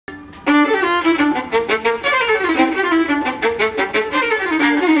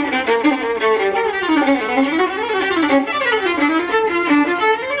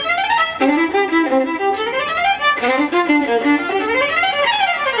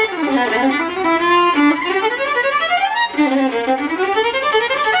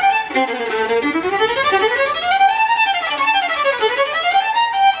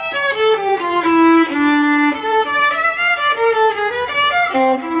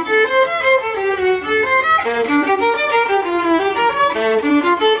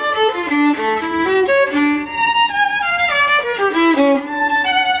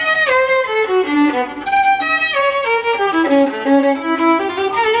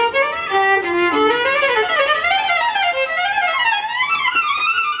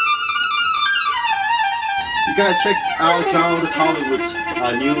guys check out JOH Hollywood's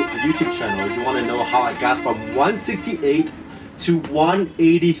new YouTube channel if you want to know how I got from 168 to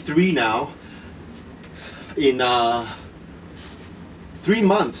 183 now in 3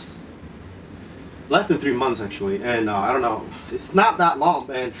 months. Less than 3 months actually, and I don't know, it's not that long,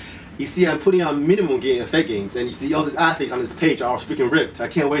 and you see I'm putting on minimum gain effect gains, and you see all these athletes on this page are freaking ripped. I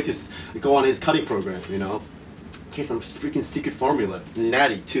can't wait to go on his cutting program, you know. In case some freaking secret formula,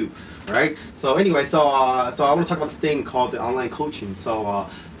 natty too, right? So anyway, so I want to talk about this thing called the online coaching. So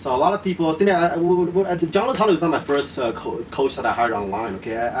a lot of people, JOH Hollywood is not my first coach that I hired online.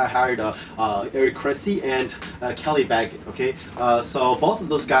 Okay, I hired Eric Cressy and Kelly Baggett. Okay, so both of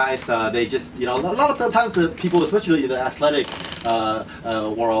those guys, they just, you know, a lot of the times the people, especially in the athletic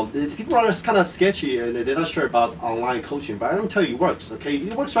world, people are just kind of sketchy and they're not sure about online coaching. But I'm gonna tell you, it works. Okay,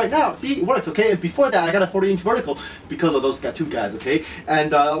 it works right now. See, it works. Okay, and before that, I got a 40-inch vertical because of those two guys. Okay,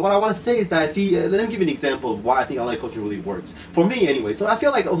 and what I want to say is that let me give you an example of why I think online coaching really works for me anyway. So I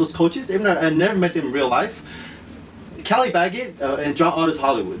feel like all those coaches, even though I never met them in real life, Kelly Baggett and JOH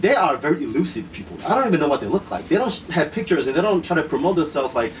Hollywood, they are very elusive people. I don't even know what they look like. They don't have pictures and they don't try to promote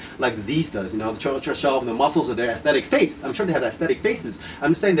themselves like Z's does, you know, try to show off the muscles of their aesthetic face. I'm sure they have aesthetic faces.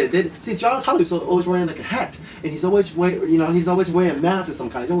 I'm just saying that JOH Hollywood is always wearing like a hat, and he's always wearing, you know, he's always wearing a mask of some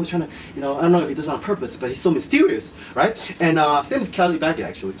kind. He's always trying to, you know, I don't know if he does it on purpose, but he's so mysterious, right? And same with Kelly Baggett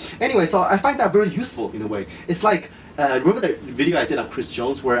actually. Anyway, so I find that very useful in a way. It's like, remember that video I did on Chris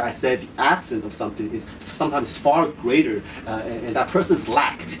Jones where I said the absence of something is sometimes far greater, and that person's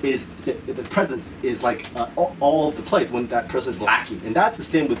lack is, the presence is like all over the place when that person is lacking. And that's the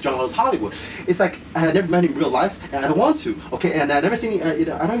same with JOH Hollywood. It's like I had never met him in real life, and I don't want to, okay? And I've never seen, you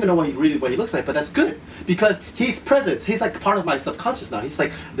know, I don't even know what he looks like, but that's good because he's present. He's like part of my subconscious now. He's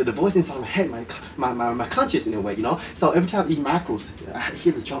like the voice inside my head, my conscious in a way, you know? So every time I eat macros, I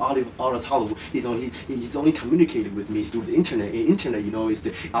hear this JOH Hollywood, he's only communicated with me through the internet. Internet, you know, is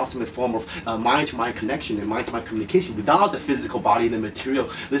the ultimate form of mind-to-mind connection and mind-to-mind communication. Without the physical body and the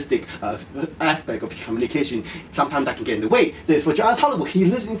materialistic aspect of communication, sometimes that can get in the way. Then for JOH Hollywood, he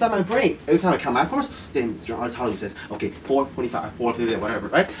lives inside my brain. Every time I count macros, then JOH Hollywood says, okay, 425, 450, whatever,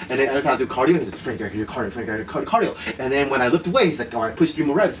 right? And then every time I do cardio, he says, Frank, I do cardio. And then when I lift weights, he's like, all right, push 3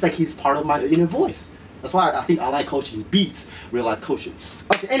 more reps. It's like he's part of my inner voice. That's why I think online coaching beats real-life coaching.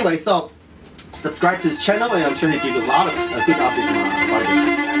 Okay, anyway, so subscribe to his channel, and I'm sure he'll give you a lot of good updates on my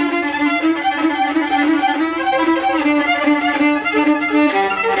body.